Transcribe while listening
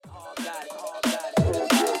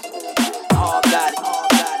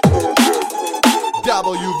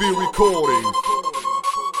WV recording.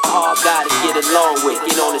 All gotta get along with,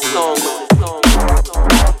 get on the song with